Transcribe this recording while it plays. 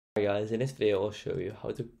Hi guys, in this video I'll show you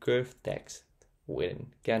how to curve text within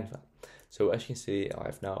Canva. So as you can see,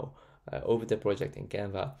 I've now opened the project in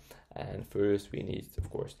Canva, and first we need, of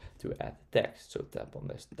course, to add text. So tap on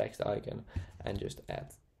this text icon and just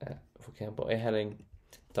add, for example, a heading,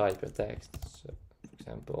 type your text. So, for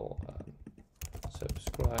example,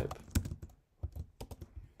 subscribe,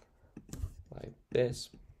 like this.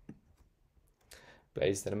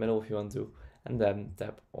 Place it in the middle if you want to, and then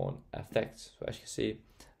tap on effects. So as you can see,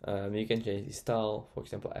 you can change the style, for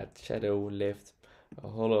example, add shadow, lift,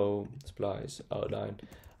 hollow, splice, outline.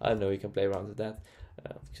 I don't know, you can play around with that.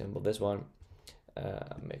 For example, this one,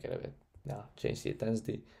 make it a bit, change the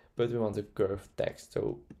intensity, but we want to curve text,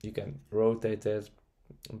 so you can rotate it,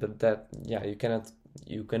 but that,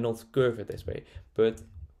 you cannot curve it this way. But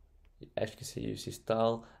as you can see, you see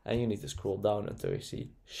style, and you need to scroll down until you see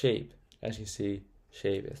shape. As you see,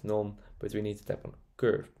 shape is none, but we need to tap on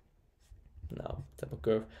curve. Now tap on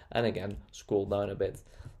curve, and again scroll down a bit,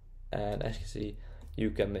 and as you can see,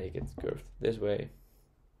 you can make it curved this way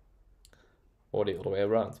or the other way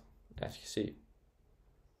around, as you see.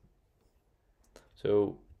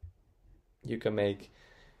 So you can make,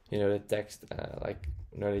 the text like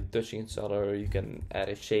nearly touching each other. You can add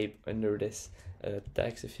a shape under this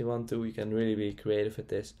text if you want to. You can really be creative with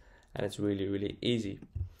this, and it's really easy.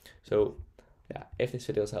 So if this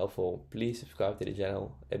video is helpful, please subscribe to the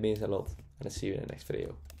channel. It means a lot, and I'll see you in the next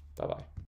video. Bye bye.